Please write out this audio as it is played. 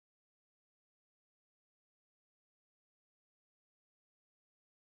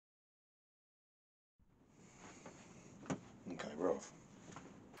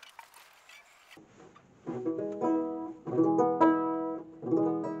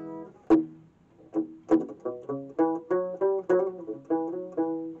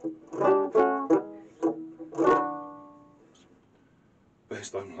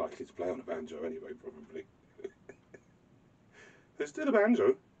Best unlikely to play on a banjo anyway, probably. There's still a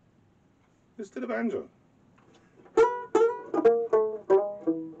banjo. There's still a banjo.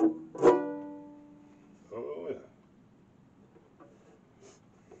 Oh yeah.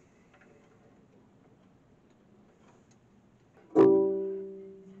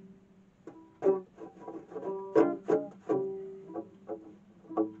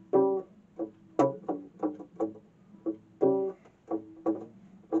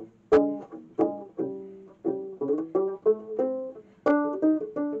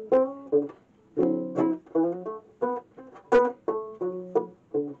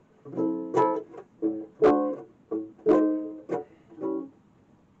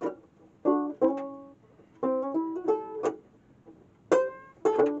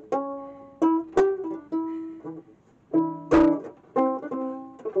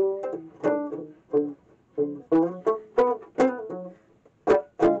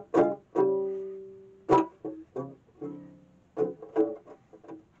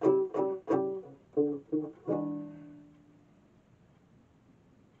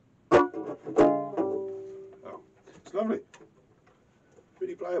 Oh, it's lovely.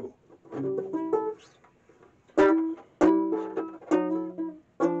 Really playable.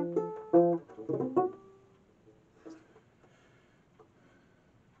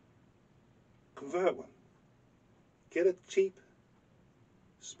 Convert one. Get a cheap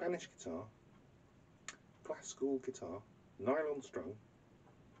Spanish guitar, classical guitar, nylon strung,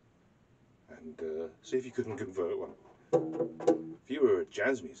 and see if you couldn't convert one. If you were a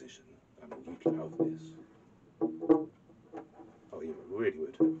jazz musician, I mean, you'd love this. Oh, you really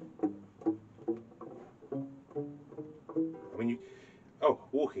would. I mean,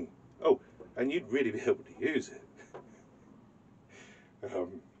 walking. Oh, and you'd really be able to use it.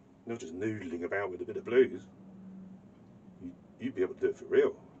 Not just noodling about with a bit of blues. You'd be able to do it for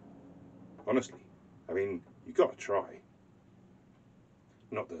real. Honestly. I mean, you've got to try.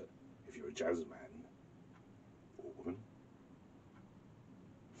 Not that if you're a jazz man or woman,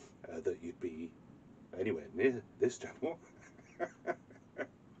 that you'd be anywhere near this channel.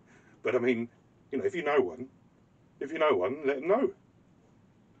 But I mean, you know, if you know one, let them know.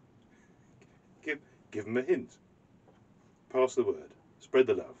 Give them a hint. Pass the word. Spread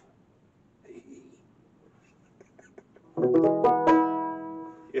the love.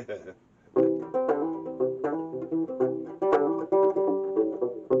 Yeah.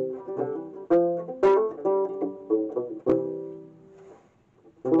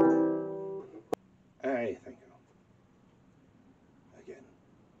 Hey, thank you. Again.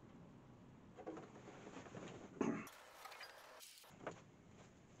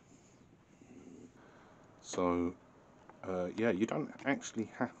 So, yeah, you don't actually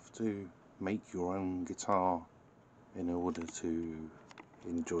have to make your own guitar in order to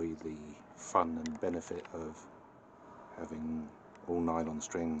enjoy the fun and benefit of having all nylon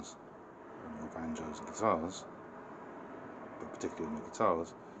strings on your banjos and guitars, but particularly on your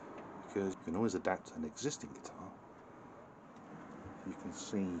guitars, because you can always adapt an existing guitar. You can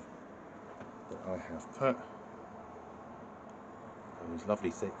see that I have put those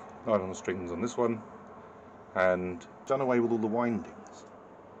lovely thick nylon strings on this one and done away with all the windings,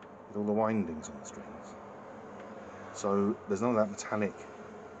 on the strings. So there's none of that metallic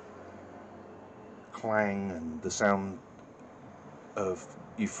clang and the sound of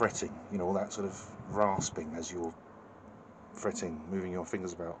you fretting, you know, all that sort of rasping as you're fretting, moving your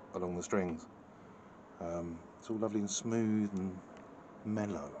fingers about along the strings. It's all lovely and smooth and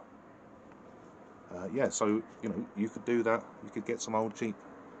mellow. Yeah, so, you know, you could do that. You could get some old cheap,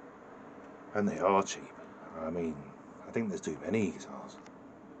 and they are cheap. I mean, I think there's too many guitars,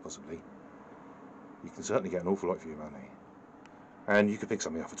 possibly. You can certainly get an awful lot for your money. And you could pick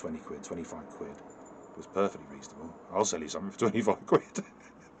something up for 20 quid, 25 quid. It was perfectly reasonable. I'll sell you something for 25 quid.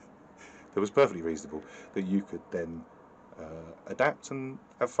 It was perfectly reasonable that you could then adapt and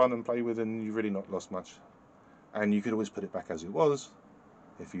have fun and play with, and you've really not lost much. And you could always put it back as it was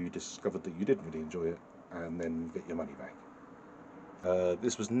if you discovered that you didn't really enjoy it, and then get your money back.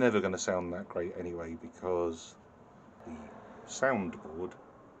 This was never going to sound that great anyway, because the soundboard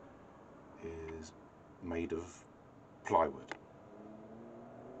is made of plywood,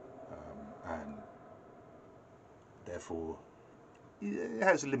 and therefore it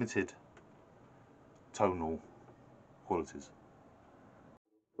has limited tonal qualities.